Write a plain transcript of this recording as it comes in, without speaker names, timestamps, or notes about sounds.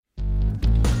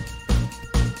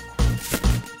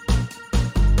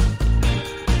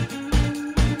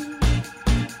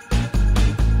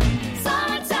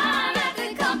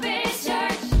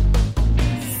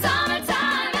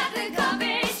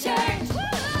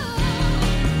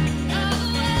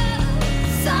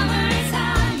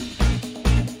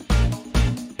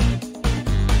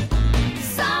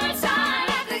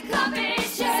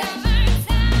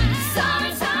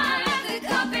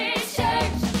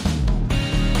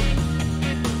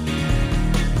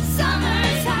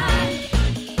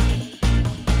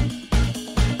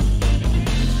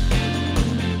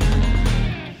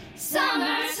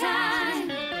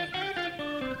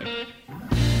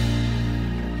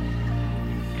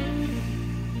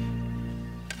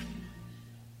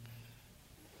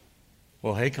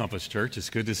Well, hey, Compass Church,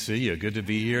 it's good to see you. Good to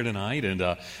be here tonight,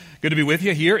 and good to be with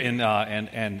you here, and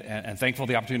thankful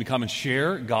for the opportunity to come and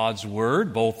share God's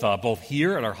Word, both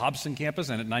here at our Hobson campus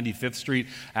and at 95th Street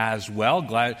as well.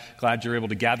 Glad you're able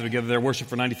to gather together there, worship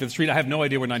for 95th Street. I have no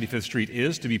idea where 95th Street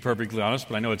is, to be perfectly honest,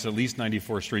 but I know it's at least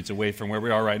 94 streets away from where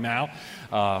we are right now.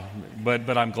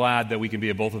 But I'm glad that we can be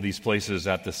at both of these places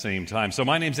at the same time. So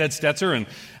my name's Ed Stetzer, and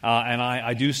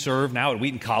I do serve now at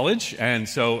Wheaton College, and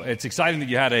so it's exciting that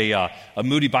you had a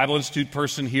Moody Bible Institute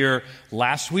person here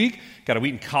last week, got a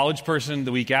Wheaton College person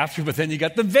the week after, but then you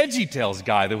got the VeggieTales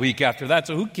guy the week after that.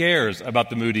 So who cares about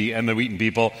the Moody and the Wheaton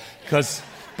people? Because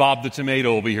Bob the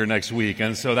Tomato will be here next week,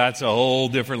 and so that's a whole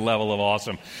different level of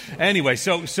awesome. Anyway,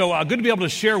 so good to be able to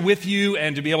share with you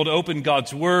and to be able to open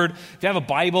God's Word. If you have a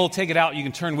Bible, take it out. You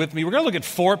can turn with me. We're going to look at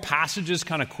 4 passages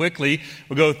kind of quickly.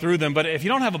 We'll go through them, but if you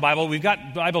don't have a Bible, we've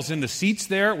got Bibles in the seats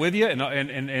there with you,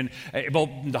 and both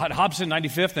Hobson,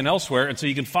 95th, and elsewhere, and so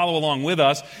you can follow along with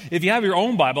us. If you have your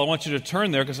own Bible, I want you to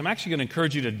turn there, because I'm actually going to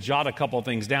encourage you to jot a couple of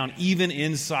things down, even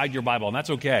inside your Bible, and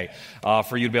that's okay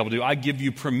for you to be able to do. I give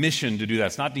you permission to do that.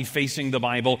 It's not defacing the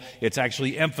Bible, it's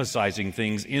actually emphasizing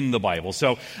things in the Bible.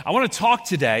 So I want to talk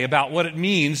today about what it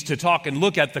means to talk and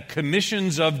look at the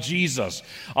commissions of Jesus.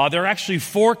 There are actually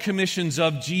 4 commissions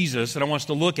of Jesus that I want us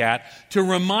to look at to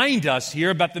remind us here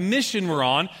about the mission we're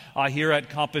on here at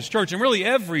Compass Church. And really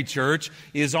every church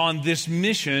is on this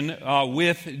mission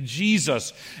with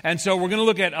Jesus. And so we're going to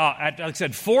look at, like I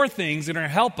said, 4 things that are going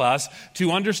to help us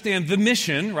to understand the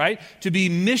mission, right? To be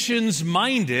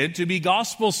missions-minded, to be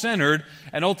gospel-centered,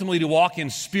 and ultimately to walk in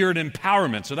spirit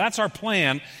empowerment. So that's our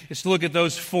plan, is to look at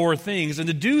those 4 things. And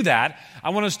to do that, I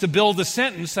want us to build a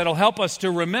sentence that'll help us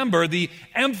to remember the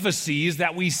emphases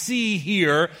that we see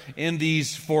here in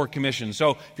these 4 commissions.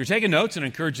 So if you're taking notes, and I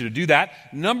encourage you to do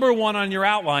that, number 1 on your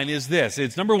outline is this.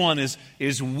 Number 1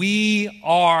 is we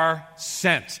are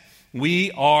sent.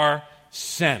 We are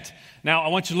sent. Now, I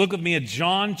want you to look with me at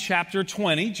John chapter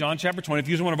 20. John chapter 20. If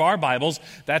you're using one of our Bibles,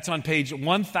 that's on page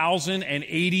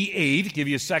 1088. Give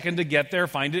you a second to get there.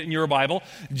 Find it in your Bible.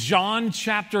 John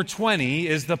chapter 20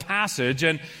 is the passage.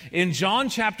 And in John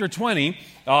chapter 20,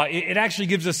 it actually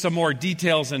gives us some more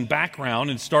details and background.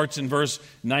 It starts in verse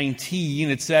 19.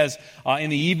 It says,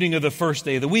 in the evening of the first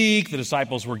day of the week, the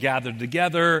disciples were gathered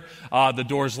together. The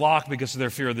doors locked because of their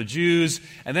fear of the Jews.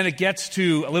 And then it gets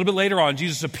to, a little bit later on,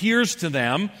 Jesus appears to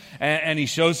them, and he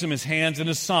shows them his hands and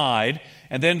his side.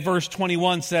 And then verse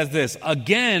 21 says this,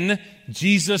 again,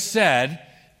 Jesus said,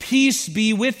 peace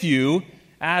be with you.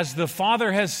 As the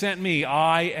Father has sent me,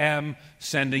 I am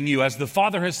sending you. As the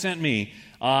Father has sent me,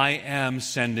 I am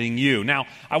sending you. Now,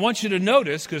 I want you to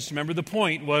notice, because remember the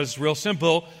point was real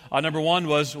simple. Number 1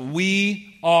 was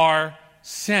we are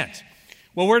sent.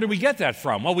 Well, where do we get that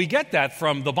from? Well, we get that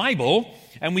from the Bible,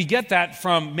 and we get that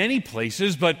from many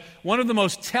places, but one of the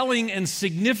most telling and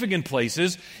significant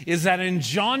places is that in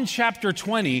John chapter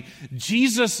 20,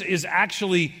 Jesus is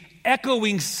actually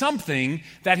echoing something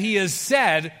that he has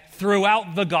said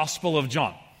throughout the Gospel of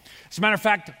John. As a matter of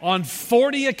fact, on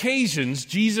 40 occasions,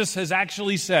 Jesus has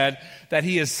actually said that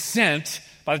he is sent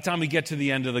by the time we get to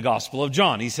the end of the Gospel of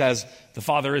John. He says, the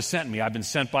Father has sent me. I've been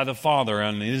sent by the Father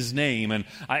in his name. And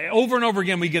over and over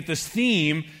again, we get this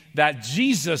theme that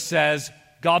Jesus says,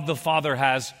 God the Father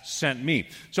has sent me.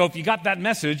 So if you got that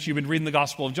message, you've been reading the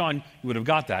Gospel of John, you would have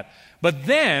got that. But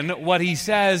then what he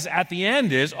says at the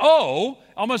end is,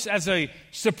 almost as a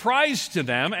surprise to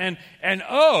them, and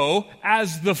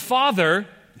as the Father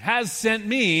has sent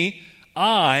me,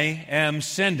 I am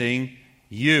sending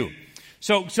you.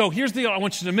 So here's the deal I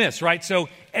want you to miss, right? So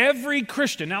every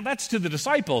Christian, now that's to the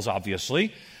disciples,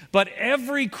 obviously, but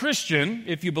every Christian,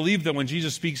 if you believe that when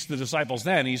Jesus speaks to the disciples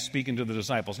then, he's speaking to the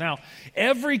disciples now,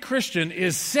 every Christian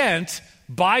is sent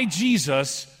by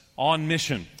Jesus on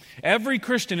mission. Every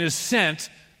Christian is sent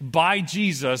by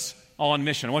Jesus on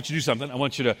mission. I want you to do something. I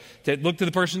want you to look to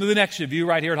the person to the next of you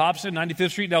right here at Hobson,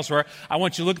 95th Street and elsewhere. I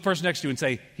want you to look at the person next to you and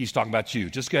say, he's talking about you.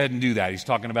 Just go ahead and do that. He's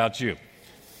talking about you.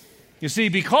 You see,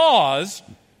 because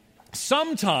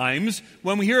sometimes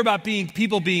when we hear about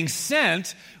people being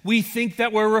sent, we think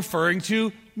that we're referring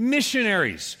to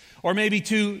missionaries or maybe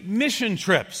to mission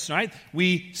trips, right?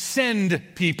 We send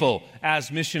people as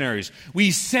missionaries.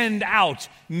 We send out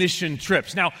mission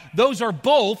trips. Now, those are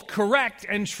both correct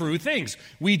and true things.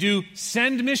 We do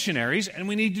send missionaries, and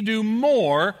we need to do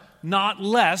more, not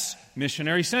less,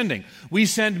 missionary sending. We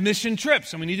send mission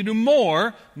trips, and we need to do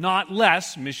more, not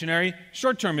less, missionary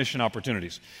short-term mission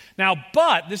opportunities. Now,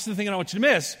 but, this is the thing I don't want you to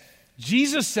miss,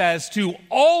 Jesus says to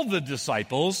all the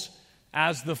disciples,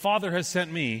 as the Father has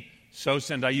sent me, so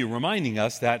send I you, reminding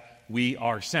us that we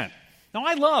are sent. Now,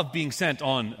 I love being sent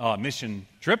on mission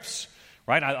trips,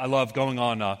 right? I love going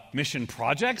on mission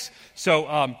projects.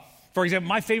 So, for example,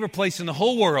 my favorite place in the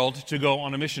whole world to go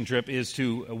on a mission trip is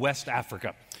to West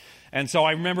Africa. And so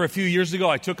I remember a few years ago,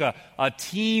 I took a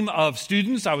team of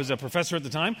students. I was a professor at the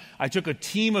time. I took a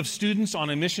team of students on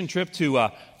a mission trip to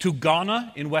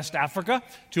Ghana in West Africa,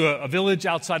 to a village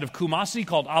outside of Kumasi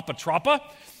called Apatrapa.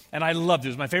 And I loved it.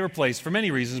 It was my favorite place for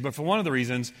many reasons, but for one of the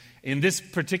reasons, in this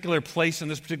particular place, in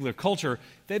this particular culture,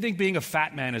 they think being a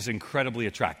fat man is incredibly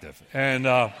attractive. And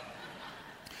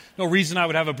no reason I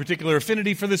would have a particular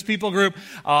affinity for this people group,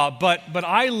 but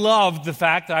I loved the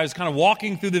fact that I was kind of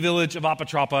walking through the village of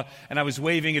Apatrapa, and I was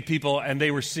waving at people, and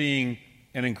they were seeing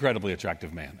an incredibly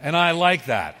attractive man. And I like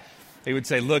that. They would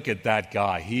say, look at that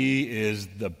guy. He is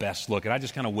the best look. And I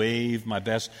just kind of waved my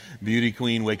best beauty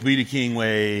queen wave, beauty king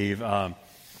wave.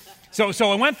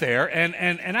 So I went there,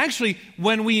 and actually,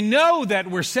 when we know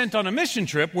that we're sent on a mission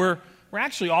trip, we're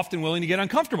actually often willing to get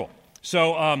uncomfortable.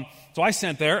 So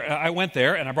I went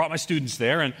there, and I brought my students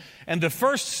there, and the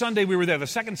first Sunday we were there, the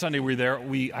second Sunday we were there,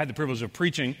 I had the privilege of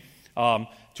preaching to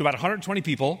about 120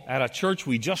 people at a church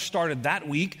we just started that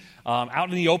week, out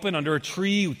in the open under a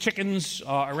tree with chickens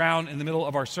around in the middle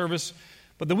of our service.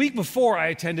 But the week before, I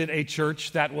attended a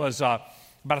church that was about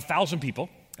 1,000 people.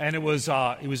 And I was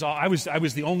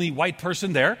the only white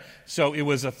person there, so it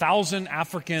was 1,000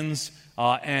 Africans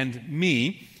and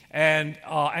me, and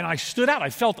I stood out.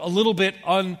 I felt a little bit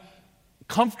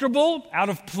uncomfortable, out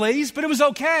of place, but it was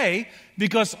okay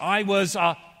because I was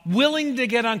willing to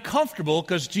get uncomfortable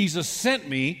because Jesus sent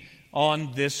me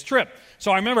on this trip.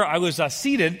 So I remember I was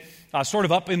seated sort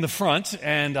of up in the front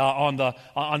and on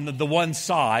the one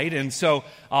side, and so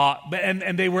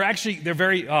and they're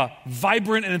very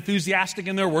vibrant and enthusiastic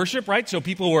in their worship, right? So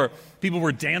people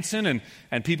were dancing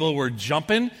and people were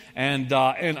jumping, and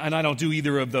I don't do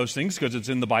either of those things because it's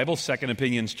in the Bible. 2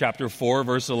 Opinions chapter 4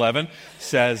 verse 11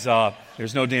 says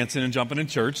there's no dancing and jumping in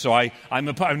church. So I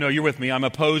know you're with me. I'm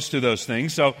opposed to those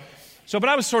things. But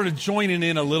I was sort of joining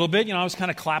in a little bit. I was kind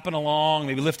of clapping along,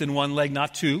 maybe lifting one leg,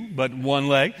 not two, but one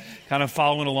leg, kind of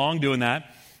following along, doing that.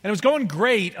 And it was going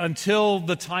great until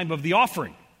the time of the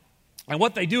offering. And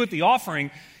what they do at the offering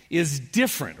is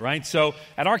different, right? So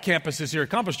at our campuses here at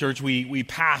Compass Church, we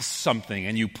pass something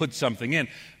and you put something in.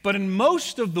 But in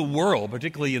most of the world,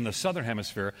 particularly in the Southern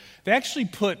Hemisphere, they actually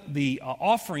put the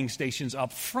offering stations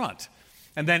up front.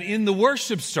 And then in the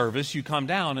worship service, you come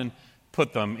down and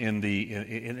put them in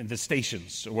the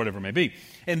stations or whatever it may be.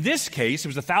 In this case, it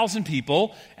was 1,000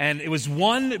 people, and it was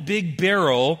one big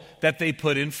barrel that they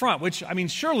put in front, which,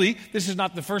 surely this is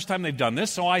not the first time they've done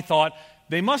this, so I thought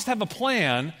they must have a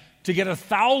plan to get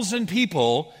 1,000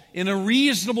 people in a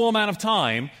reasonable amount of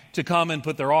time to come and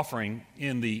put their offering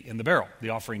in the barrel, the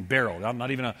offering barrel.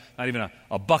 Not even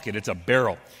a bucket, it's a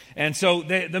barrel. And so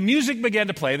the music began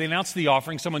to play. They announced the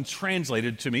offering. Someone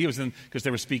translated to me. It was because they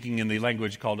were speaking in the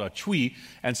language called Twi,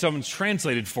 and someone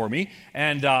translated for me.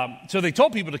 And so they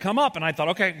told people to come up, and I thought,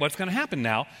 okay, what's going to happen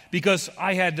now? Because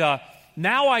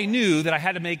now I knew that I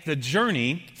had to make the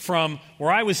journey from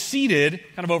where I was seated,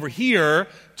 kind of over here,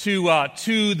 to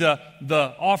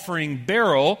the offering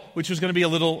barrel, which was going to be a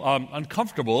little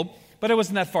uncomfortable, but it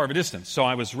wasn't that far of a distance. So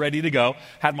I was ready to go,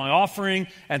 had my offering,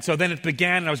 and so then it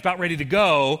began, and I was about ready to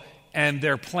go, and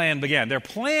their plan began. Their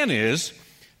plan is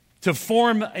to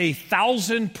form a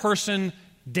 1,000-person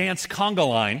dance conga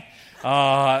line,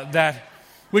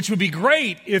 which would be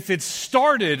great if it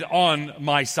started on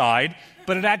my side,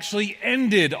 but it actually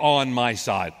ended on my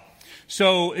side.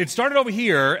 So it started over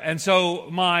here, and so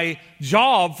my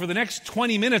job for the next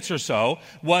 20 minutes or so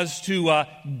was to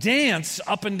dance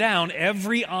up and down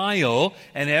every aisle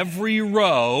and every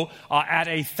row at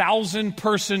a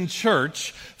 1,000-person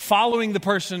church, following the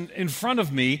person in front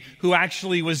of me who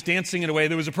actually was dancing in a way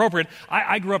that was appropriate.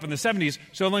 I grew up in the 70s,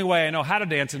 so the only way I know how to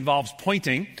dance involves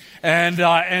pointing,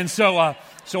 and so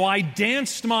I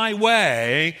danced my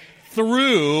way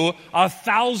through a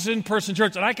 1,000-person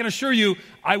church. And I can assure you,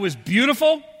 I was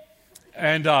beautiful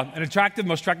and an attractive,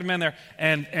 most attractive man there,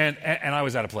 and I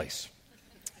was out of place.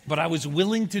 But I was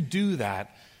willing to do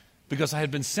that because I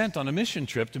had been sent on a mission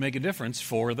trip to make a difference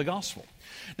for the gospel.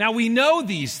 Now, we know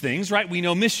these things, right? We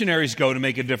know missionaries go to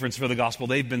make a difference for the gospel.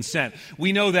 They've been sent.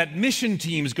 We know that mission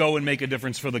teams go and make a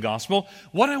difference for the gospel.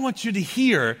 What I want you to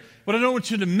hear, what I don't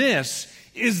want you to miss,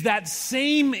 is that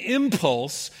same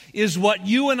impulse is what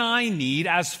you and I need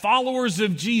as followers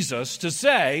of Jesus to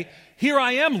say, "Here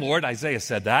I am, Lord." Isaiah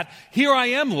said that. "Here I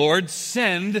am, Lord,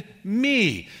 send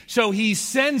me." So he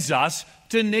sends us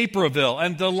to Naperville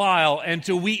and to Lisle and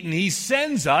to Wheaton. He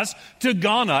sends us to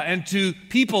Ghana and to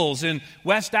peoples in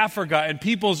West Africa and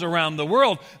peoples around the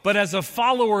world. But as a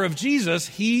follower of Jesus,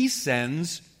 he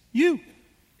sends you.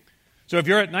 So if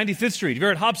you're at 95th Street, if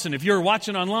you're at Hobson, if you're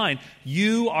watching online,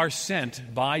 you are sent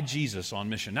by Jesus on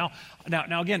mission. Now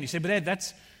again, you say, but Ed,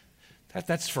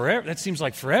 that's for that seems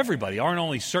like for everybody. Aren't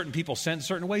only certain people sent in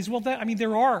certain ways? Well,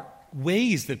 there are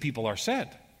ways that people are sent,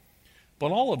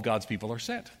 but all of God's people are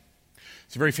sent.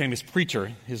 It's a very famous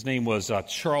preacher. His name was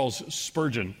Charles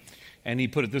Spurgeon, and he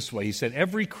put it this way. He said,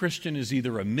 every Christian is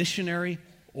either a missionary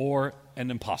or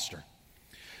an imposter.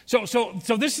 So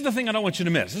this is the thing I don't want you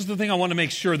to miss. This is the thing I want to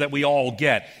make sure that we all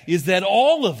get, is that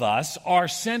all of us are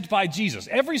sent by Jesus.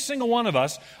 Every single one of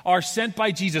us are sent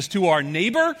by Jesus to our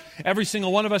neighbor. Every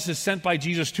single one of us is sent by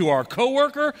Jesus to our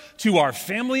coworker, to our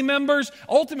family members,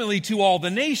 ultimately to all the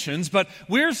nations. But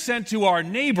we're sent to our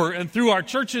neighbor and through our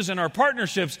churches and our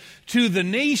partnerships to the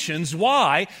nations.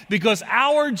 Why? Because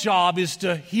our job is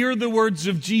to hear the words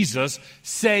of Jesus,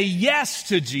 say yes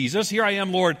to Jesus. Here I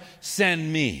am, Lord,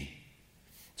 send me.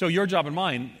 So your job and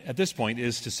mine at this point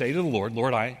is to say to the Lord,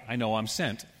 Lord, I know I'm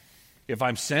sent. If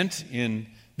I'm sent in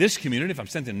this community, if I'm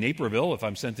sent in Naperville, if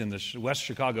I'm sent in the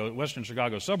Western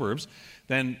Chicago suburbs,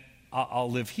 then I'll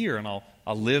live here and I'll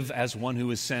live as one who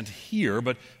is sent here.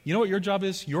 But you know what your job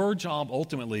is? Your job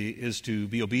ultimately is to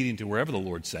be obedient to wherever the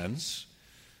Lord sends.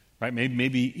 Right?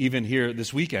 Maybe even here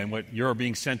this weekend, what you're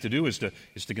being sent to do is to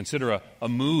consider a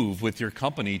move with your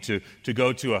company to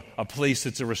go to a place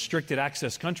that's a restricted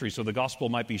access country so the gospel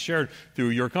might be shared through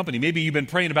your company. Maybe you've been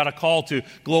praying about a call to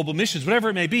global missions, whatever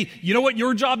it may be. You know what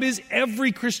your job is?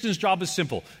 Every Christian's job is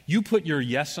simple. You put your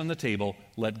yes on the table,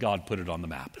 let God put it on the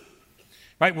map.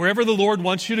 Right? Wherever the Lord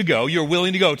wants you to go, you're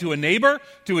willing to go to a neighbor,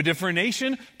 to a different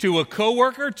nation, to a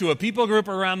coworker, to a people group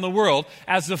around the world.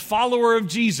 As a follower of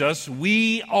Jesus,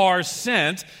 we are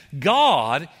sent.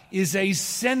 God is a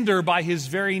sender by his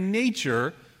very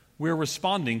nature. We're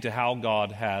responding to how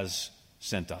God has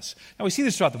sent us. Now, we see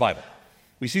this throughout the Bible.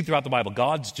 We see throughout the Bible,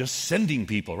 God's just sending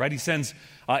people, right? He sends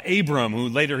Abram, who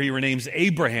later he renames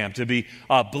Abraham, to be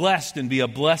blessed and be a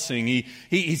blessing.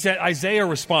 He said, Isaiah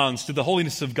responds to the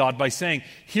holiness of God by saying,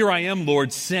 here I am,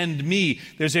 Lord, send me.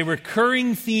 There's a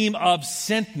recurring theme of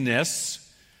sentness,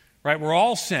 right? We're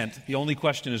all sent. The only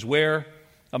question is where,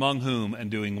 among whom,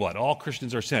 and doing what. All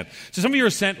Christians are sent. So some of you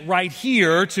are sent right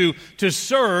here to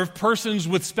serve persons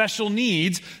with special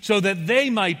needs so that they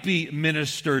might be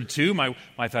ministered to. My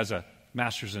wife has a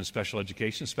master's in special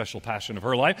education, special passion of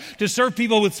her life, to serve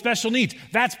people with special needs.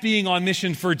 That's being on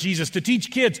mission for Jesus. To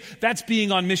teach kids, that's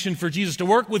being on mission for Jesus. To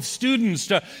work with students,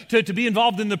 to be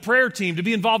involved in the prayer team, to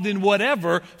be involved in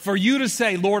whatever, for you to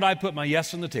say, Lord, I put my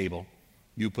yes on the table,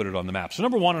 you put it on the map. So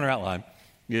number one on our outline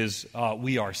is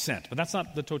we are sent. But that's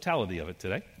not the totality of it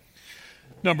today.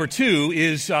 Number two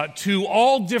is to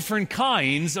all different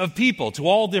kinds of people, to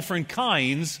all different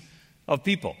kinds of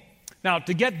people. Now,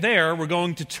 to get there, we're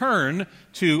going to turn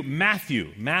to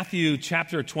Matthew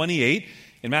chapter 28.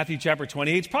 In Matthew chapter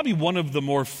 28, it's probably one of the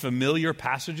more familiar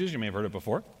passages. You may have heard it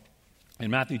before.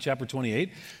 In Matthew chapter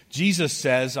 28, Jesus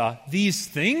says these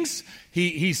things.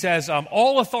 He says,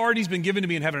 all authority has been given to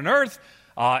me in heaven and earth,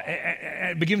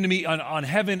 been given to me on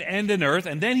heaven and in earth.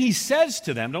 And then he says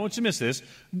to them, don't want you to miss this,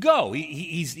 go.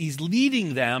 He's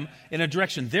leading them in a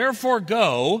direction. Therefore,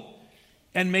 go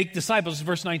and make disciples.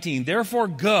 Verse 19, therefore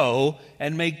go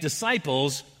and make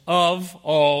disciples of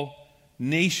all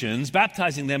nations,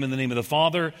 baptizing them in the name of the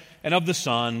Father and of the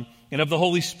Son and of the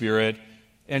Holy Spirit,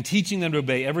 and teaching them to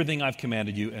obey everything I've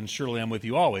commanded you, and surely I'm with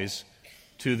you always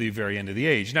to the very end of the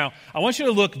age. Now, I want you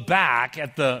to look back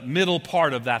at the middle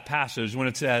part of that passage when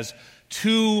it says,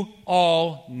 to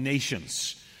all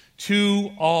nations. To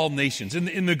all nations.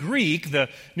 In the Greek, the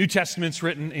New Testament's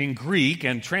written in Greek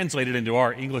and translated into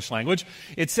our English language.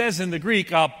 It says in the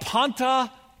Greek,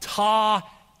 panta ta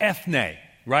ethne,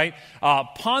 right?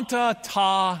 Panta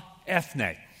ta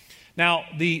ethne. Now,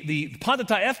 the panta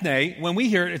ta ethne, when we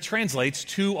hear it, it translates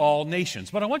to all nations.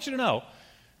 But I want you to know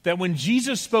that when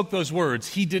Jesus spoke those words,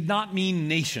 he did not mean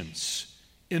nations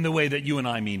in the way that you and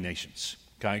I mean nations,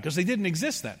 okay? Because they didn't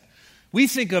exist then. We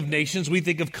think of nations, we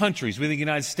think of countries, we think of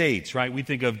the United States, right? We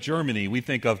think of Germany, we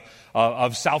think of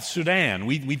South Sudan,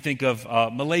 we think of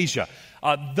Malaysia.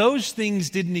 Those things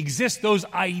didn't exist. Those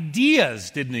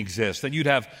ideas didn't exist, that you'd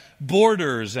have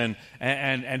borders and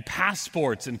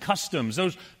passports and customs.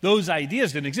 Those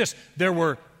ideas didn't exist. There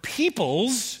were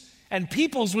peoples, and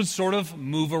peoples would sort of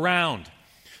move around.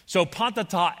 So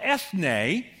pantata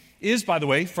ethne is, by the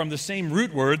way, from the same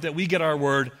root word that we get our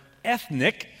word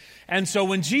ethnic. And so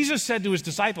when Jesus said to his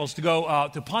disciples to go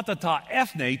to pantata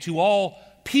ethne, to all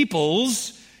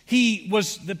peoples, he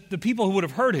was the people who would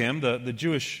have heard him, the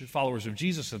Jewish followers of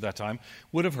Jesus at that time,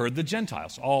 would have heard the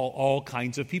Gentiles, all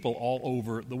kinds of people all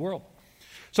over the world.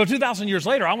 So 2,000 years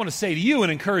later, I want to say to you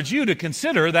and encourage you to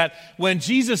consider that when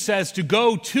Jesus says to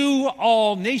go to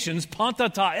all nations, panta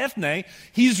ta ethne,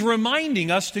 he's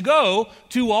reminding us to go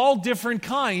to all different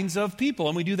kinds of people.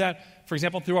 And we do that, for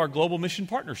example, through our global mission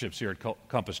partnerships here at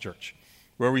Compass Church,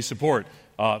 where we support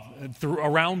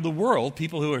around the world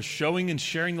people who are showing and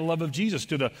sharing the love of Jesus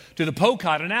to the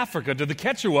Pokot in Africa, to the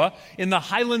Quechua in the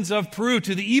highlands of Peru,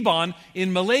 to the Iban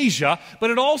in Malaysia. But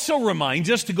it also reminds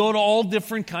us to go to all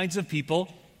different kinds of people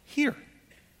here.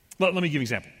 Let me give you an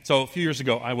example. So a few years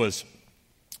ago, I was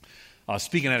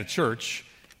speaking at a church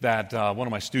that one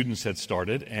of my students had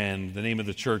started, and the name of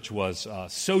the church was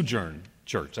Sojourn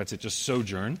Church. That's it, just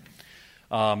Sojourn.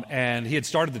 And he had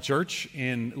started the church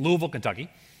in Louisville, Kentucky.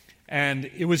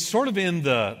 And it was sort of in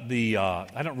the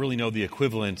I don't really know the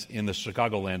equivalent in the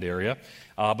Chicagoland area,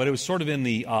 but it was sort of in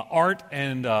the art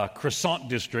and croissant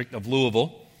district of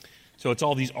Louisville. So it's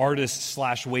all these artists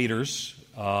 / waiters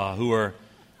who are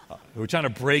trying to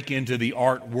break into the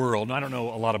art world. And I don't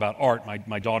know a lot about art.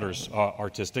 My daughter's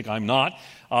artistic. I'm not.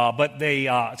 But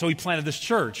so he planted this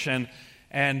church. And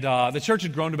the church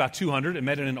had grown to about 200. It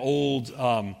met in an old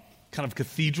kind of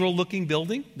cathedral-looking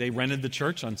building. They rented the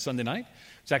church on Sunday night.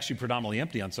 It's actually predominantly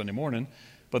empty on Sunday morning,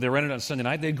 but they rented on Sunday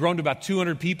night. They'd grown to about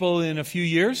 200 people in a few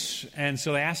years, and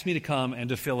so they asked me to come and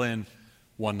to fill in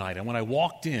one night. And when I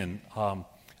walked in,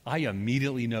 I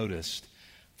immediately noticed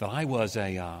that I was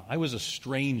a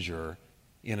stranger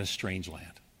in a strange land.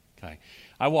 Okay,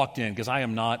 I walked in because I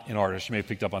am not an artist. You may have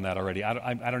picked up on that already.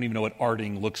 I don't even know what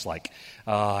arting looks like,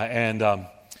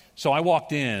 So I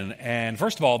walked in, and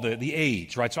first of all, the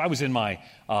age, right? So I was in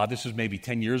this was maybe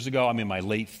 10 years ago. I'm in my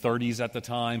late 30s at the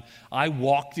time. I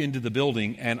walked into the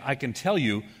building, and I can tell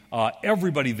you,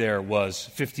 everybody there was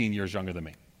 15 years younger than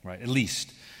me, right? At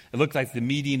least. It looked like the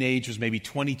median age was maybe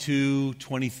 22,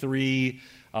 23.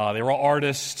 They were all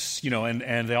artists,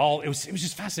 and they all, it was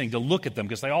just fascinating to look at them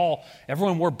because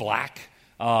everyone wore black,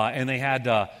 and they had,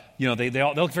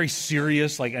 they looked very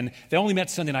serious, and they only met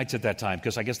Sunday nights at that time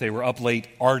because I guess they were up late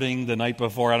arting the night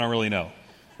before. I don't really know,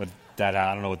 but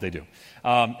I don't know what they do.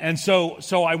 And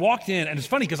so I walked in, and it's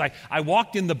funny because I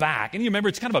walked in the back, and you remember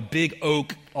it's kind of a big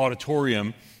oak auditorium.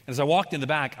 And as I walked in the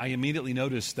back, I immediately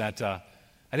noticed that I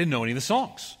didn't know any of the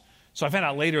songs. So I found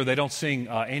out later they don't sing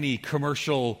any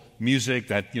commercial music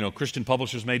that Christian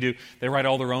publishers may do. They write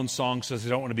all their own songs because they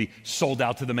don't want to be sold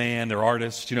out to the man. They're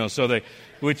artists, so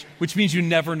which means you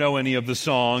never know any of the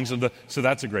songs, so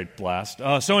that's a great blast.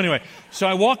 So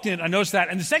I walked in, I noticed that,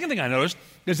 and the second thing I noticed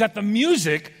is that the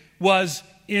music was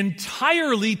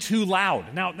entirely too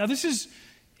loud. Now this is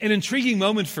an intriguing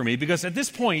moment for me because at this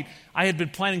point I had been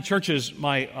planning churches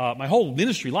my whole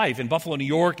ministry life in Buffalo, New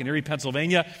York, and Erie,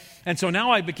 Pennsylvania. And so now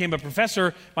I became a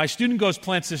professor. My student goes,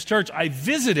 plants this church. I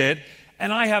visit it,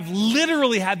 and I have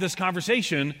literally had this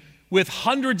conversation with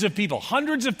hundreds of people.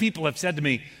 Hundreds of people have said to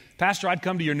me, Pastor, I'd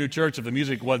come to your new church if the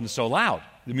music wasn't so loud.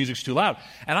 The music's too loud.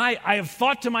 And I have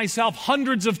thought to myself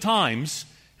hundreds of times,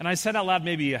 and I said out loud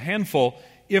maybe a handful,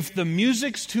 if the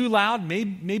music's too loud,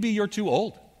 maybe you're too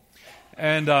old.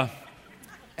 And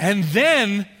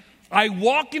then I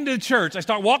walk into the church, I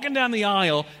start walking down the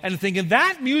aisle and thinking,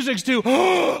 that music's too,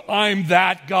 I'm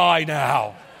that guy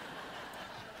now.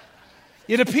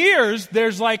 It appears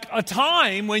there's like a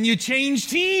time when you change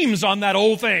teams on that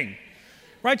whole thing.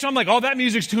 Right? So I'm like, that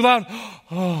music's too loud.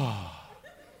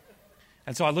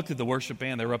 And so I looked at the worship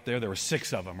band, they were up there, there were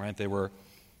 6 of them, right?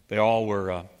 They all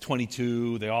were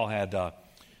 22, they all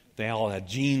had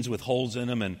jeans with holes in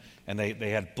them, and they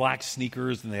had black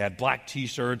sneakers, and they had black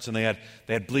T-shirts, and they had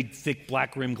big, thick,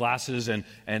 black rim glasses, and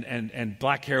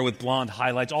black hair with blonde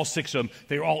highlights. All 6 of them,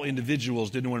 they were all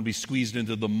individuals, didn't want to be squeezed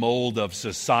into the mold of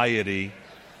society.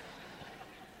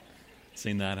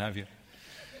 Seen that, have you?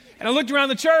 And I looked around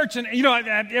the church, and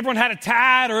everyone had a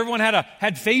tat, or everyone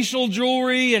had facial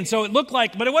jewelry, and so it looked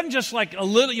like, but it wasn't just like a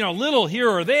little here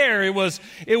or there. It was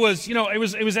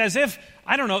as if,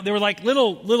 I don't know, they were like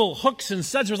little hooks and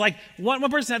studs. It was like one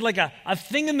person had like a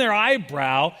thing in their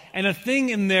eyebrow and a thing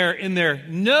in their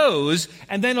nose,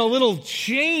 and then a little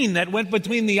chain that went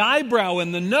between the eyebrow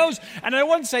and the nose. And I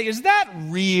wouldn't say, is that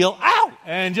real? Ow!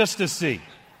 And just to see,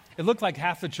 it looked like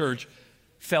half the church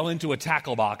fell into a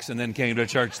tackle box and then came to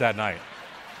church that night.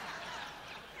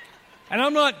 And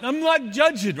I'm not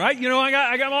judging, right?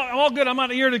 I'm all good. I'm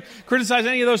not here to criticize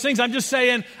any of those things. I'm just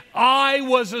saying I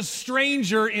was a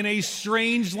stranger in a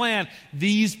strange land.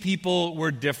 These people were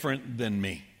different than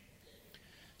me.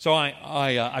 So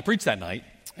I preached that night,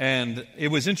 and it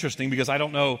was interesting because I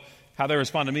don't know how they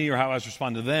respond to me or how I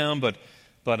respond to them, but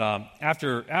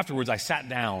afterwards I sat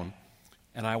down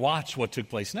and I watched what took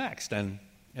place next, and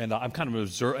I'm kind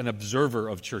of an observer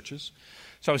of churches.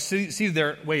 So I was seated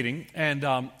there waiting, and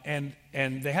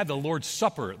they had the Lord's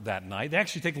Supper that night. They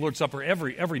actually take the Lord's Supper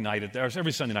every night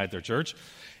every Sunday night at their church.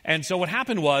 And so what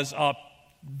happened was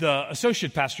the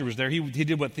associate pastor was there. He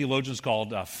did what theologians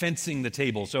called fencing the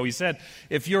table. So he said,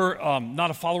 if you're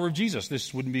not a follower of Jesus,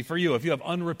 this wouldn't be for you. If you have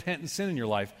unrepentant sin in your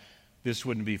life, this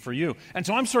wouldn't be for you. And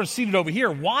so I'm sort of seated over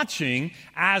here watching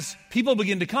as people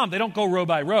begin to come. They don't go row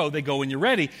by row. They go when you're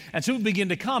ready. And so people begin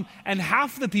to come, and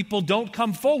half the people don't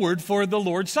come forward for the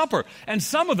Lord's Supper. And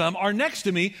some of them are next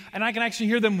to me, and I can actually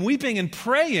hear them weeping and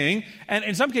praying, and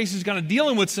in some cases kind of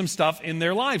dealing with some stuff in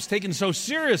their lives, taken so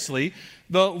seriously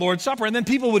the Lord's Supper. And then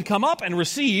people would come up and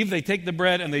receive. They take the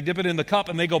bread and they dip it in the cup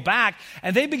and they go back,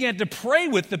 and they began to pray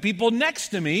with the people next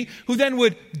to me, who then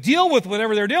would deal with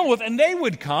whatever they're dealing with, and they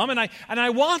would come, and I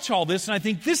watch all this, and I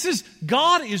think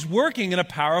God is working in a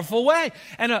powerful way.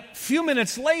 And a few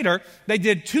minutes later, they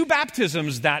did 2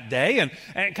 baptisms that day,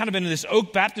 and kind of in this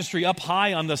oak baptistry up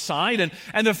high on the side.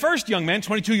 And the first young man,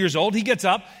 22 years old, he gets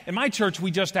up. In my church,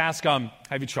 we just ask,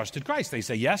 have you trusted Christ? They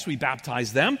say yes. We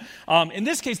baptize them. In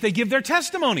this case, they give their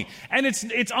testimony, and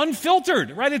it's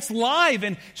unfiltered, right? It's live.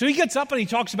 And so he gets up and he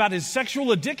talks about his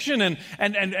sexual addiction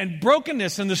and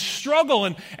brokenness and the struggle,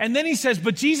 and then he says,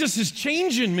 but Jesus is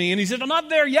changing me. And he said, I'm not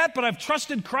there yet, but I've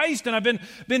trusted Christ, and I've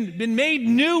been made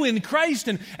new in Christ.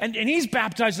 And he's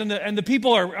baptized, and the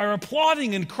people are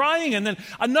applauding and crying. And then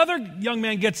another young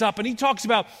man gets up and he talks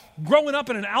about growing up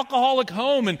in an alcoholic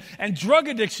home and drug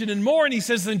addiction and more. And he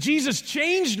says, then Jesus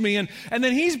changed me. And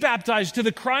then he's baptized, to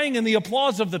the crying and the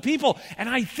applause of the people. And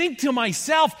I think to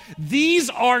myself,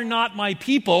 these are not my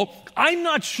people. I'm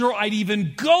not sure I'd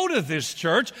even go to this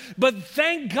church, but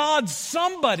thank God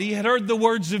somebody had heard the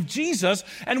words of Jesus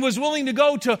and was willing to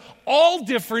go to all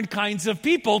different kinds of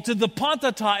people, to the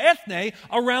Panta Ta Ethne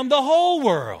around the whole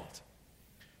world.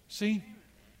 See,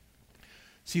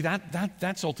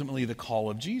 that's ultimately the call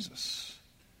of Jesus.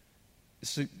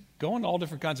 So going to all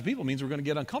different kinds of people means we're going to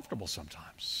get uncomfortable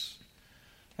sometimes.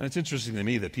 And it's interesting to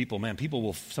me that people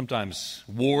will sometimes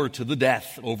war to the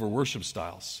death over worship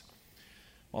styles,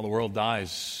 while the world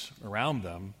dies around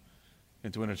them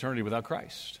into an eternity without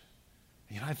Christ.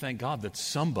 And I thank God that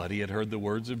somebody had heard the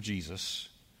words of Jesus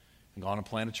and gone and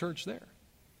planted a church there,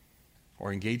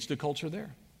 or engaged a culture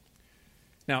there.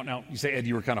 Now you say, Ed,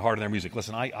 you were kind of hard on their music.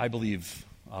 Listen, I believe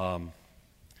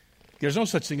there's no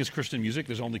such thing as Christian music.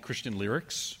 There's only Christian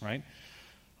lyrics, right?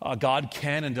 God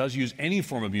can and does use any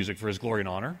form of music for His glory and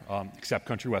honor, except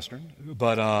country western.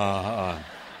 But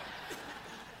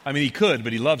He could,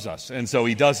 but He loves us, and so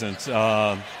He doesn't.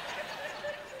 And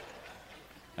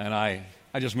I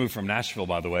just moved from Nashville,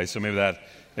 by the way, so maybe that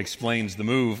explains the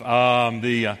move.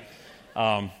 It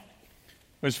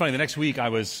was funny. The next week, I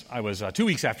was 2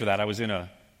 weeks after that, I was in a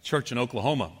church in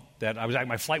Oklahoma.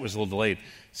 My flight was a little delayed,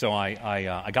 so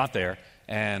I got there,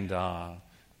 and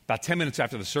about 10 minutes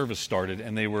after the service started,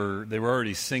 and they were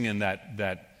already singing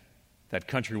that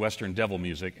country western devil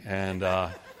music, and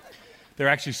they're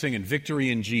actually singing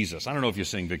Victory in Jesus. I don't know if you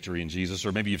sing Victory in Jesus,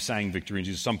 or maybe you've sang Victory in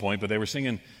Jesus at some point, but they were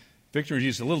singing Victory in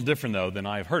Jesus a little different, though, than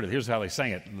I've heard it. Here's how they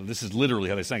sang it. This is literally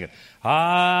how they sang it.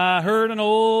 I heard an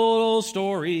old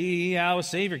story, how a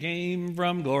Savior came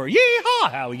from glory. Yee-haw!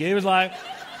 How He gave His life.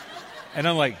 And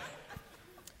I'm like,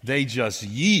 they just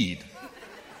yeed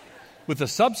with a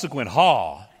subsequent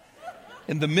haw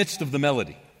in the midst of the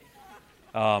melody.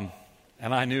 And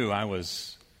I knew I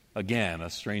was, again, a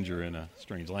stranger in a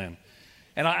strange land.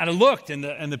 And I looked,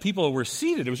 and the people were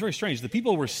seated. It was very strange. The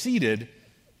people were seated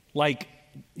like,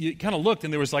 you kind of looked,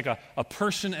 and there was like a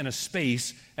person and a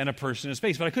space and a person and a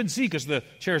space. But I couldn't see because the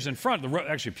chair's in front,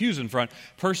 actually pews in front,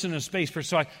 person and a space.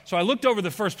 So I looked over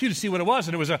the first pew to see what it was,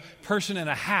 and it was a person in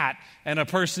a hat and a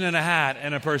person in a hat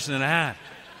and a person in a hat.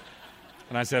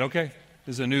 And I said, okay,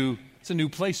 it's a new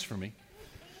place for me.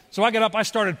 So I got up, I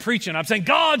started preaching. I'm saying,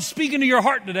 God's speaking to your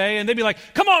heart today. And they'd be like,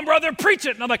 come on, brother, preach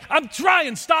it. And I'm like, I'm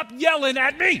trying, stop yelling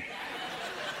at me.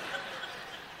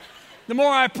 The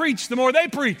more I preached, the more they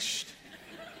preached.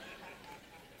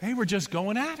 They were just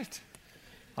going at it.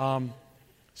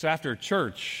 So after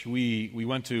church, we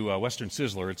went to Western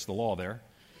Sizzler. It's the law there.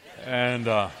 And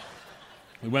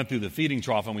we went through the feeding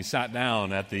trough, and we sat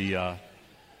down at the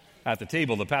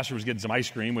table. The pastor was getting some ice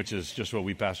cream, which is just what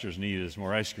we pastors need, is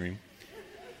more ice cream.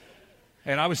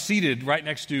 And I was seated right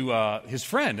next to his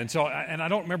friend. And I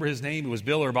don't remember his name. It was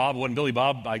Bill or Bob. It wasn't Billy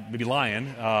Bob. I'd be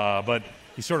lying. But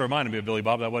he sort of reminded me of Billy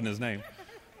Bob. That wasn't his name.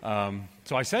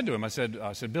 So I said to him, I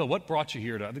said, Bill, what brought you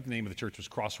here? I think the name of the church was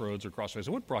Crossroads or Crossways. I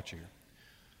said, what brought you here?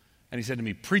 And he said to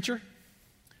me, preacher,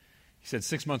 he said,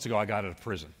 6 months ago I got out of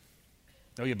prison.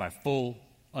 Now, he had my full,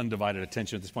 undivided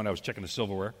attention. At this point, I was checking the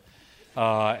silverware.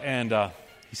 And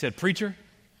he said, preacher,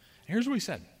 Here's what he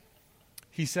said.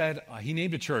 He said, he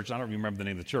named a church. I don't remember the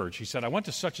name of the church. He said, I went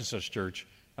to such and such church,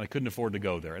 and I couldn't afford to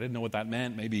go there. I didn't know what that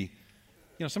meant. Maybe,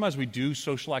 sometimes we do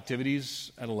social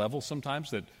activities at a level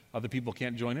sometimes that other people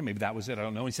can't join in. Maybe that was it. I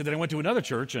don't know. He said, then I went to another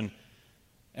church, and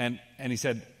he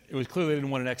said, it was clear they didn't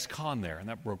want an ex-con there, and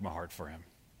that broke my heart for him.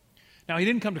 Now, he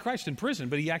didn't come to Christ in prison,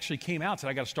 but he actually came out and said,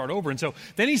 I got to start over. And so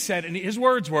then he said, and his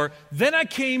words were, then I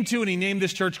came to, and he named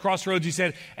this church Crossroads, he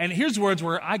said, and his words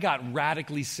were, I got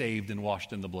radically saved and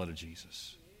washed in the blood of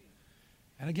Jesus.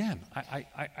 And again,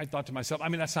 I thought to myself,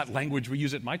 that's not language we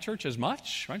use at my church as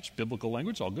much, right? It's biblical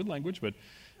language, all good language, but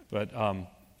I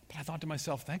thought to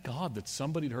myself, thank God that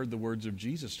somebody had heard the words of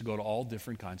Jesus to go to all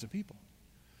different kinds of people.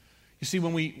 You see,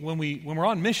 when we're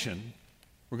on mission,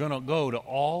 we're going to go to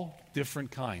all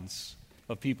different kinds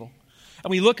of people.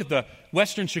 And we look at the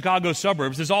western Chicago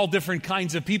suburbs, there's all different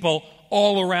kinds of people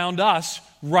all around us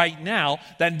right now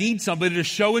that need somebody to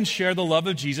show and share the love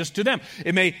of Jesus to them.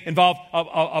 It may involve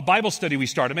a Bible study we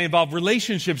start. It may involve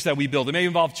relationships that we build. It may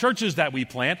involve churches that we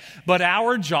plant. But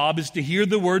our job is to hear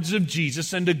the words of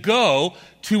Jesus and to go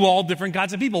to all different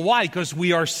kinds of people. Why? Because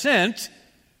we are sent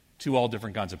to all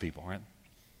different kinds of people, right?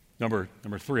 Number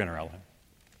 3 on our outline.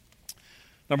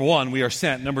 Number 1, we are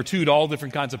sent. Number 2, to all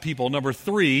different kinds of people. Number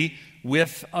 3,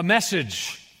 with a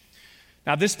message.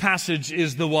 Now, this passage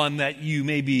is the one that you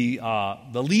may be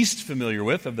the least familiar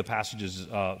with of the passages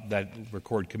that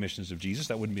record commissions of Jesus.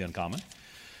 That wouldn't be uncommon.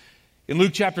 In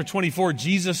Luke chapter 24,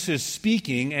 Jesus is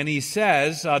speaking, and he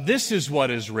says, this is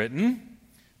what is written.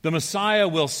 The Messiah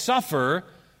will suffer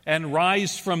and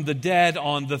rise from the dead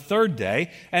on the third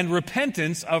day, and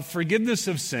repentance of forgiveness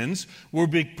of sins will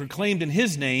be proclaimed in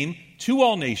his name to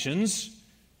all nations.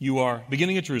 You are,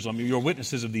 beginning at Jerusalem, you are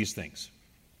witnesses of these things.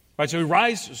 Right, so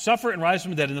we suffer and rise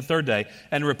from the dead in the third day,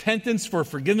 and repentance for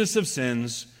forgiveness of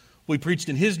sins will be preached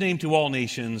in his name to all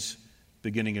nations,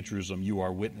 beginning at Jerusalem. You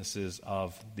are witnesses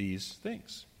of these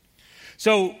things.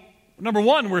 So, number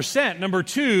 1, we're sent. Number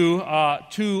 2,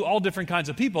 to all different kinds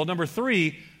of people. Number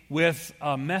 3, with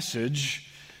a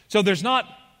message. So there's not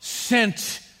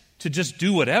sent to just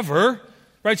do whatever,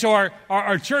 right? So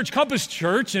our church, Compass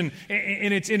Church, and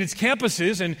in its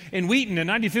campuses in Wheaton and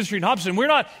 95th Street and Hobson, we're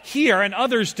not here, and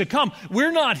others to come.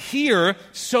 We're not here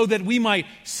so that we might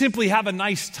simply have a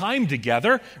nice time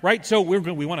together, right? So we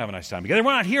want to have a nice time together.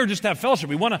 We're not here just to have fellowship.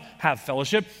 We want to have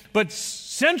fellowship, but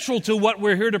central to what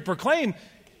we're here to proclaim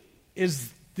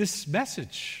is this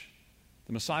message.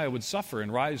 The Messiah would suffer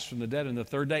and rise from the dead on the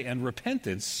third day, and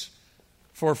repentance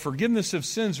for forgiveness of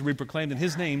sins will be proclaimed in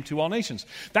his name to all nations.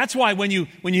 That's why when you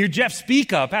hear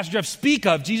Pastor Jeff speak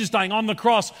of Jesus dying on the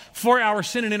cross for our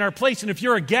sin and in our place, and if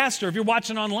you're a guest or if you're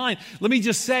watching online, let me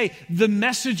just say, the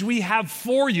message we have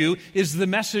for you is the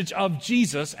message of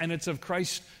Jesus, and it's of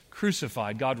Christ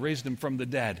crucified. God raised him from the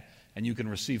dead, and you can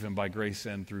receive him by grace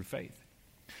and through faith.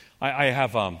 I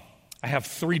have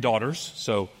 3 daughters,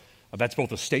 so that's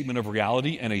both a statement of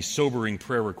reality and a sobering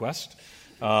prayer request.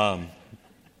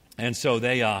 And so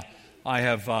I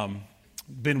have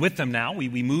been with them now.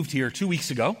 We moved here 2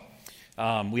 weeks ago.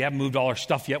 We haven't moved all our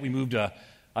stuff yet. We moved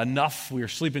enough. We were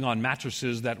sleeping on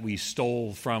mattresses that we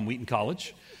stole from Wheaton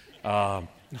College. In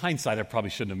hindsight, I probably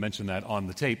shouldn't have mentioned that on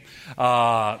the tape.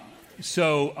 But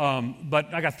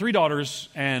I got 3 daughters,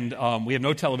 and we have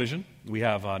no television. We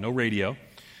have no radio.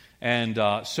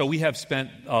 And so we have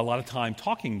spent a lot of time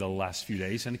talking the last few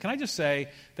days. And can I just say,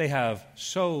 they have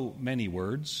so many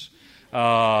words.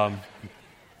 And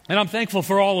I'm thankful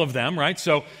for all of them, right?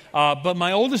 So, but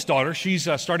my oldest daughter, she's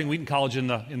starting Wheaton College in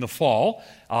the fall.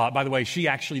 By the way, she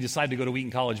actually decided to go to Wheaton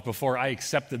College before I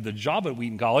accepted the job at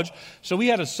Wheaton College. So we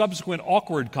had a subsequent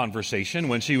awkward conversation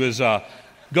when she was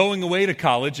going away to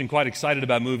college and quite excited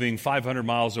about moving 500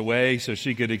 miles away so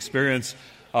she could experience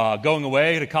going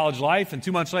away to college life. And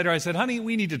 2 months later, I said, honey,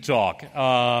 we need to talk.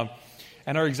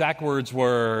 And her exact words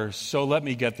were, so let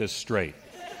me get this straight.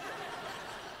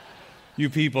 You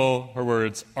people, her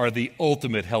words, are the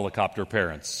ultimate helicopter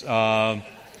parents. But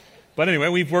anyway,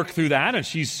 we've worked through that, and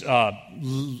she's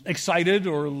excited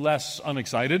or less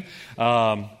unexcited. But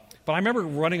I remember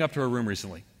running up to her room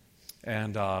recently,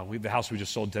 and the house we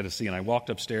just sold in Tennessee, and I walked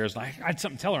upstairs, and I had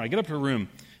something to tell her. I get up to her room,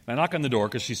 and I knock on the door,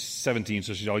 because she's 17,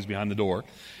 so she's always behind the door.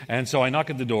 And so I knock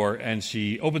at the door, and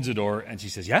she opens the door, and she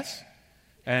says, yes?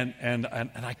 And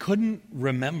I couldn't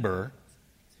remember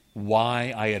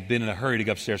why I had been in a hurry to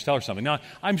go upstairs to tell her something. Now,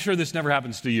 I'm sure this never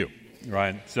happens to you,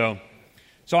 right? So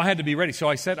I had to be ready. So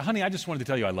I said, honey, I just wanted to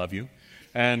tell you I love you.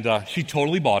 And she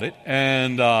totally bought it.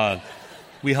 And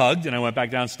we hugged, and I went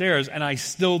back downstairs, and I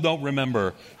still don't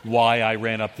remember why I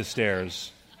ran up the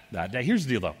stairs that day. Here's the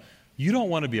deal, though. You don't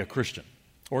want to be a Christian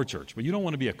or a church, but you don't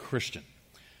want to be a Christian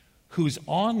who's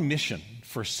on mission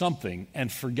for something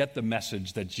and forget the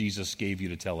message that Jesus gave you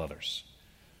to tell others,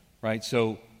 right?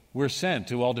 So we're sent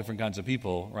to all different kinds of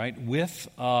people, right, with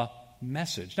a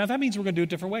message. Now, that means we're going to do it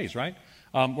different ways, right?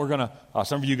 Some of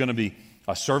you are going to be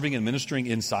serving and ministering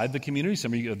inside the community,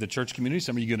 some of you, the church community.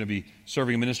 Some of you are going to be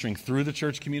serving and ministering through the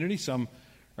church community. Some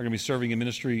are going to be serving in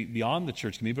ministry beyond the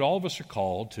church community. But all of us are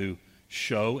called to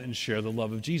show and share the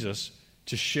love of Jesus,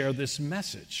 to share this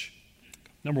message.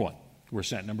 Number one, we're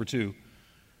sent. Number two,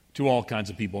 to all kinds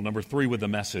of people. Number three, with a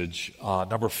message.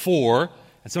 Number four,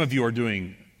 and some of you are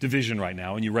doing division right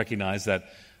now, and you recognize that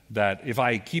if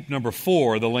I keep number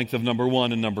four the length of number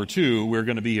one and number two, we're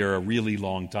going to be here a really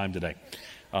long time today.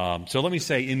 So let me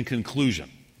say in conclusion.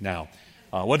 Now,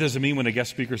 what does it mean when a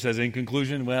guest speaker says in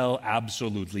conclusion? Well,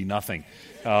 absolutely nothing.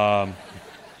 But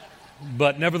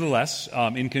nevertheless,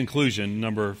 in conclusion,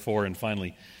 number four and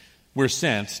finally, we're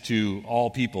sent to all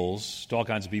peoples, to all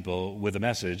kinds of people with a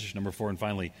message. Number four and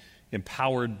finally,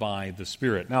 empowered by the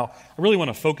Spirit. Now, I really want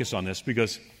to focus on this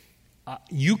because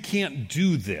you can't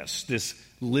do this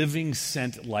living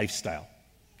sent lifestyle.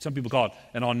 Some people call it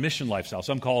an on-mission lifestyle.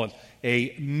 Some call it a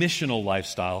missional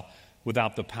lifestyle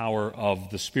without the power of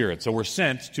the Spirit. So we're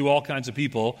sent to all kinds of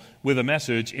people with a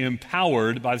message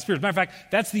empowered by the Spirit. As a matter of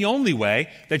fact, that's the only way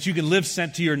that you can live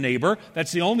sent to your neighbor.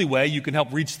 That's the only way you can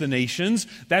help reach the nations.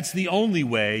 That's the only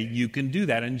way you can do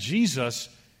that. And Jesus,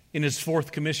 in his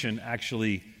fourth commission,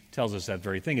 actually tells us that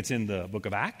very thing. It's in the book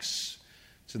of Acts.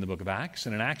 It's in the book of Acts.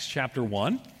 And in Acts chapter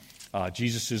 1,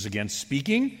 Jesus is again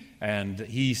speaking, and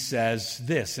he says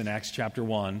this in Acts chapter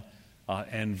 1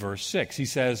 and verse 6. He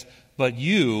says, "But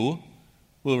you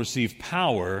will receive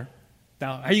power."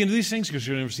 Now, how are you going to do these things? Because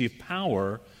you're going to receive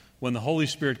power when the Holy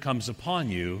Spirit comes upon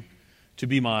you to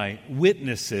be my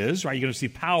witnesses, right? You're going to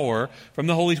receive power from when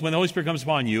the Holy Spirit comes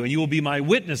upon you, and you will be my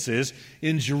witnesses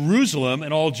in Jerusalem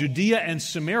and all Judea and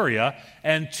Samaria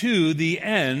and to the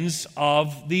ends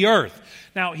of the earth.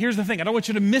 Now, here's the thing. I don't want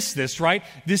you to miss this, right?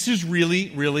 This is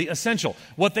really, really essential.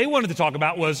 What they wanted to talk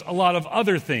about was a lot of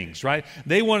other things, right?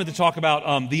 They wanted to talk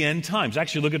about the end times.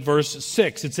 Actually, look at verse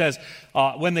 6. It says,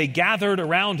 when they gathered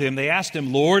around him, they asked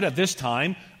him, "Lord, at this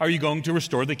time, are you going to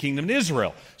restore the kingdom to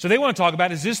Israel?" So they want to talk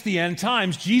about, is this the end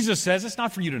times? Jesus says, it's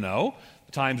not for you to know.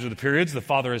 The times or the periods the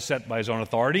Father has set by his own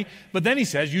authority. But then he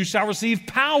says, you shall receive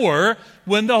power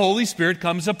when the Holy Spirit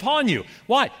comes upon you.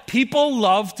 Why? People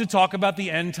love to talk about the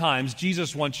end times.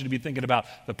 Jesus wants you to be thinking about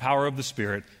the power of the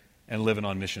Spirit and living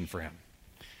on mission for him.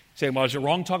 Say, well, is it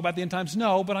wrong to talk about the end times?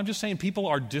 No, but I'm just saying people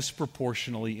are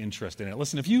disproportionately interested in it.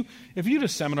 Listen, if you did a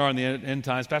seminar on the end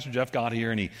times, Pastor Jeff got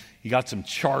here and he got some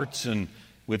charts and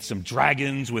with some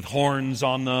dragons with horns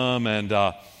on them and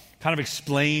kind of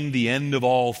explained the end of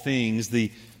all things,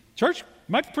 the church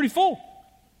might be pretty full,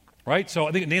 right? So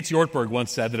I think Nancy Ortberg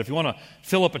once said that if you want to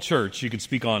fill up a church, you could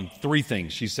speak on three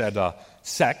things. She said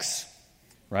sex,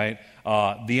 right?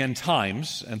 The end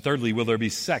times, and thirdly, will there be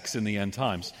sex in the end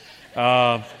times?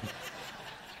 That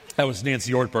was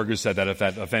Nancy Ortberg who said that, if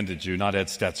that offended you, not Ed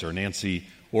Stetzer, Nancy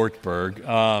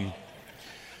Ortberg.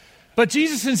 But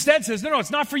Jesus instead says, no,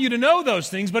 it's not for you to know those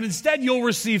things, but instead you'll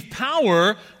receive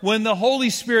power when the Holy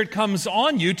Spirit comes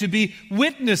on you to be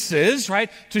witnesses,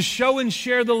 right? To show and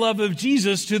share the love of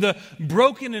Jesus to the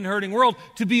broken and hurting world,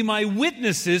 to be my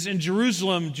witnesses in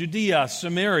Jerusalem, Judea,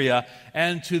 Samaria,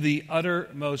 and to the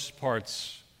uttermost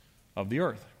parts of the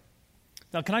earth.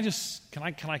 Now, can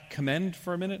I commend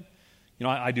for a minute? You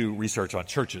know, I do research on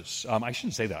churches. I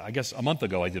shouldn't say that. I guess a month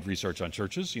ago I did research on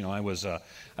churches. You know,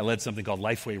 I led something called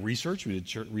Lifeway Research. We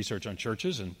did research on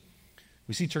churches, and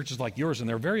we see churches like yours, and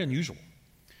they're very unusual.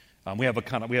 We have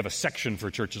a section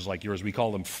for churches like yours. We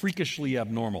call them freakishly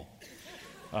abnormal.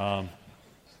 I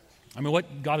mean,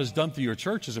 what God has done through your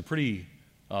church is a pretty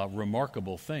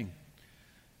remarkable thing.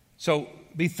 So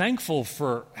be thankful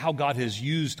for how God has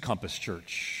used Compass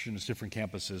Church in its different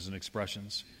campuses and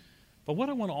expressions. But what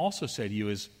I want to also say to you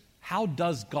is, how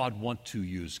does God want to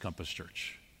use Compass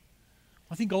Church?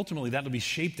 I think ultimately that will be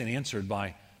shaped and answered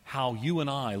by how you and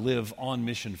I live on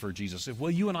mission for Jesus. If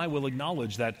you and I will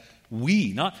acknowledge that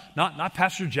we, not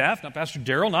Pastor Jeff, not Pastor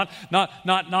Darrell, not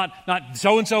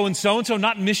so-and-so and so-and-so,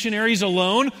 not missionaries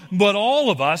alone, but all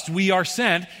of us, we are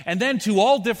sent, and then to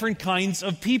all different kinds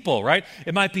of people, right?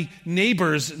 It might be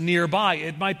neighbors nearby.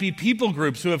 It might be people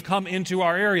groups who have come into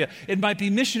our area. It might be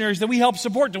missionaries that we help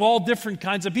support, to all different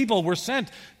kinds of people. We're sent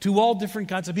to all different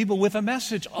kinds of people with a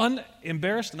message,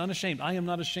 unembarrassed and unashamed. I am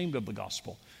not ashamed of the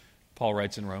gospel, Paul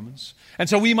writes in Romans. And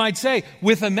so we might say,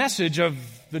 with a message of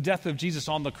the death of Jesus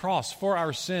on the cross for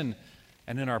our sin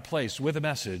and in our place, with a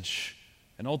message,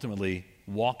 and ultimately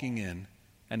walking in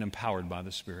and empowered by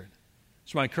the Spirit.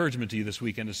 So my encouragement to you this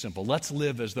weekend is simple. Let's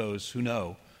live as those who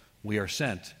know we are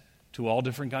sent to all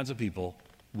different kinds of people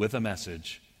with a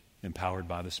message empowered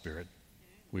by the Spirit.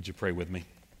 Would you pray with me?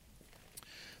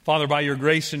 Father, by your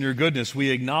grace and your goodness, we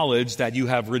acknowledge that you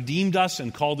have redeemed us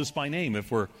and called us by name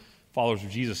if we're followers of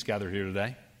Jesus gathered here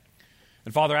today.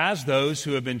 And Father, as those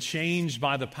who have been changed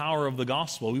by the power of the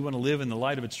gospel, we want to live in the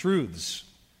light of its truths.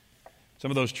 Some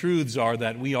of those truths are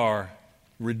that we are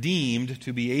redeemed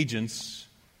to be agents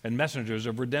and messengers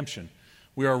of redemption.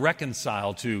 We are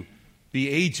reconciled to be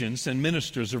agents and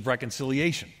ministers of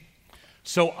reconciliation.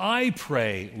 So I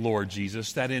pray, Lord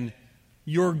Jesus, that in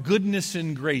your goodness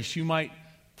and grace you might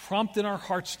prompt in our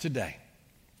hearts today,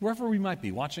 wherever we might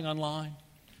be, watching online,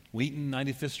 Wheaton,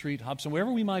 95th Street, Hobson,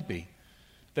 wherever we might be,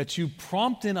 that you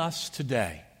prompt in us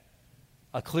today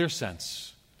a clear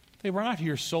sense that we're not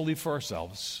here solely for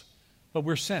ourselves, but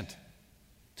we're sent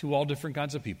to all different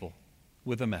kinds of people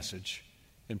with a message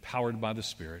empowered by the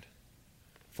Spirit.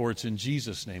 For it's in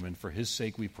Jesus' name and for his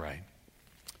sake we pray.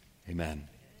 Amen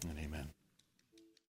and amen.